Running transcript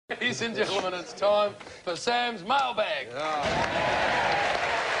Ladies and gentlemen, it's time for Sam's mailbag.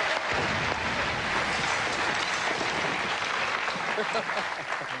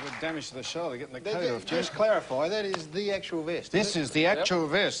 Good damage to the shoulder, getting the coat off. Just clarify, that is the actual vest. This is the actual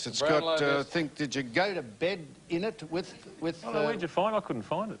vest. It's Brownlow got, I vest. think, did you go to bed in it with... Oh, no, where'd you find it? I couldn't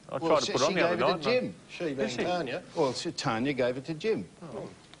find it. I well, tried to put it on the other night. She gave it to Jim. She being Tanya. Well, Tanya gave it to Jim. Oh.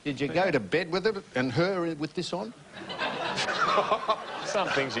 Did you go to bed with it and her with this on? Some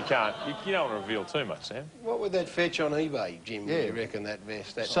things you can't. You don't want to reveal too much, Sam. What would that fetch on eBay, Jim? Yeah. You reckon that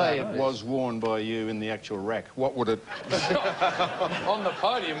vest? That Say it was worn by you in the actual rack. What would it... On the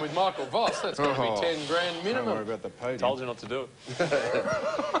podium with Michael Voss, that's got to be 10 grand minimum. Don't worry about the podium. Told you not to do it.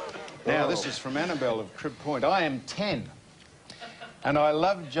 Now, this is from Annabelle of Crib Point. I am 10, and I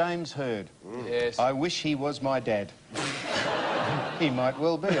love James Hird. Yes. I wish he was my dad. He might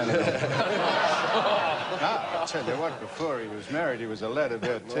well be, Annabelle. I'll tell you what, before he was married, he was a lad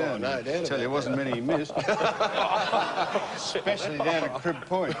about 10. Oh, no doubt. Tell you, wasn't many he missed. Especially down at Crib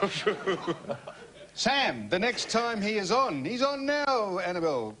Point. Sam, the next time he is on, he's on now,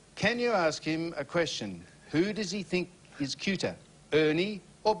 Annabelle. Can you ask him a question? Who does he think is cuter, Ernie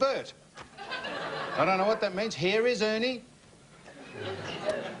or Bert? I don't know what that means. Here is Ernie,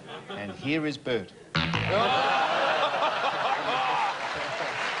 and here is Bert.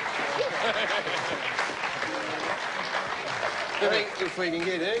 I think if we can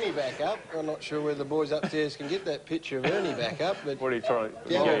get Ernie back up, I'm not sure whether the boys upstairs can get that picture of Ernie back up, but... What are you trying to...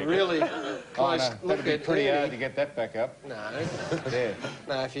 Yeah, Yeah, really close look That'd be at pretty Ernie. hard to get that back up. No. Yeah.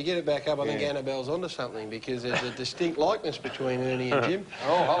 No, if you get it back up, I think Yeah. Annabelle's onto something, because there's a distinct likeness between Ernie and Jim.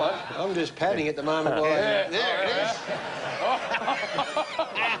 Oh, hello. I'm just patting at the moment while Yeah. there it is.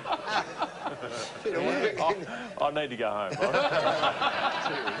 I need to go home.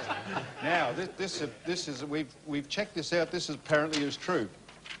 Right? Now, this is we've checked this out. This apparently is true.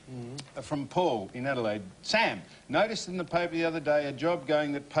 From Paul in Adelaide. Sam, noticed in the paper the other day a job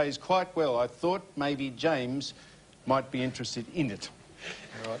going that pays quite well. I thought maybe James might be interested in it.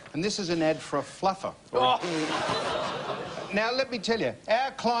 Right. And this is an ad for a fluffer. Now, let me tell you,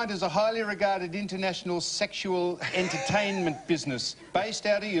 our client is a highly regarded international sexual entertainment business based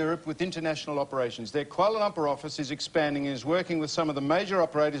out of Europe with international operations. Their Kuala Lumpur office is expanding and is working with some of the major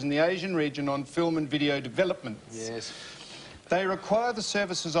operators in the Asian region on film and video development. Yes. They require the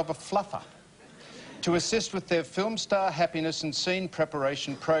services of a fluffer to assist with their film star happiness and scene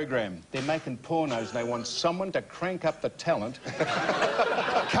preparation program. They're making pornos and they want someone to crank up the talent.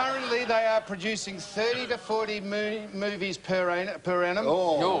 Currently, they are producing 30 to 40 movies per annum.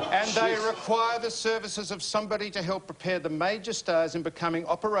 Oh, and they require the services of somebody to help prepare the major stars in becoming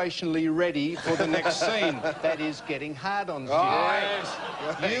operationally ready for the next scene. That is getting hard on you. Yes.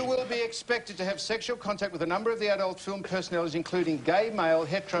 You will be expected to have sexual contact with a number of the adult film personalities, including gay, male,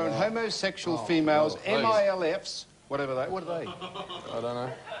 hetero and homosexual females, MILFs, whatever they... What are they? I don't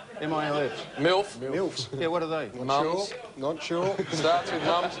know. MILFs. MILFs. Yeah, what are they? Mums. Not sure. Starts with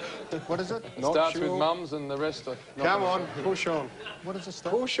mums. What is it? Not Starts sure. with mums and the rest are... Come on, push on. What does it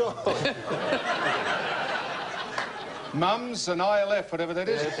start? Push on. Mums and ILF, whatever that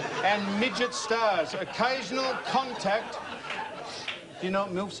is. And midget stars. Occasional contact... Do you know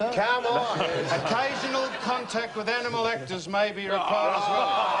what MILFs are? Come on. Occasional contact with animal actors may be required as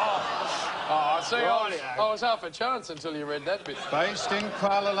well. Oh, see, I was half a chance until you read that bit. Based in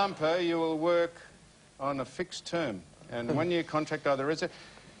Kuala Lumpur, you will work on a fixed term. And 1 year contract either is it.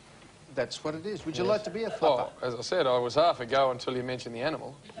 That's what it is. Would you like to be a fluffer? Oh, as I said, I was half a go until you mentioned the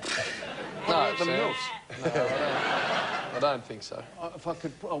animal. No, the Sam. MILFs? No, I don't think so. If I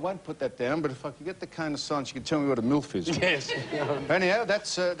could, I won't put that down, but if I could get the cone of science, you could tell me what a MILF is. Yes. Anyhow,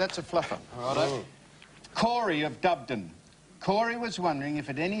 that's a fluffer. Righto. Corey of Dubden. Corey was wondering if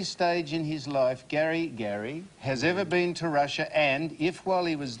at any stage in his life Gary has ever been to Russia and if while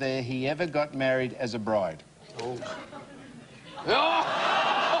he was there he ever got married as a bride. Oh.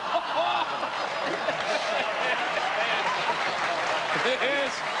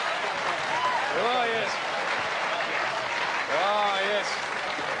 Yes. Oh, yes. Oh, yes.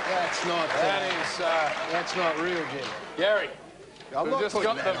 That's not real, Jim. Gary, I'm we've not just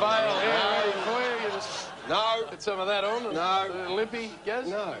putting got the that veil on. here ready for you. You just No. put some of that on. And No. a little lippy, Gaz?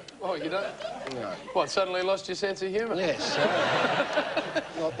 No. Oh, you don't? No. What, suddenly lost your sense of humour? Yes.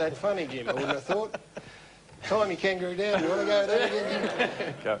 Not that funny, Jim, I wouldn't have thought. Time you kangaroo down. You want to go there again,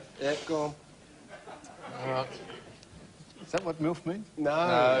 Jim? Go. Yeah, go on. All right. Is that what MILF means? No.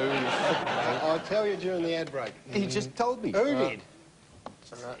 I'll tell you during the ad break. He just told me. Who did?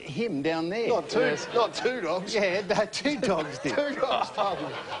 Him down there. Not two dogs. Yeah, no, 2 dogs did. 2 dogs told me.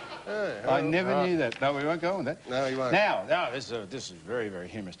 I never knew that. No, we won't go on with that. No, you won't. Now, this is very, very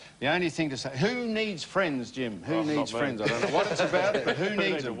humorous. The only thing to say, who needs friends, Jim? Who needs friends? I don't know what it's about, but who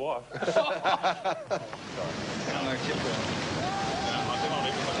needs a them? wife.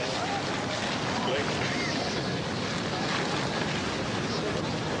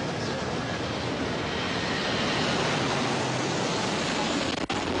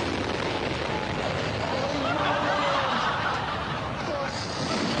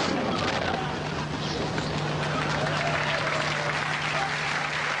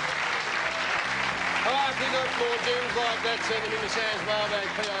 If you've got more tunes like that, send them in to Sam's Mailbag,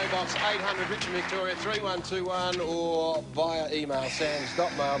 PO Box 800, Richmond, Victoria 3121, or via email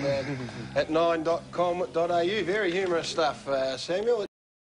sams.mailbag@9.com.au. Very humorous stuff, Samuel.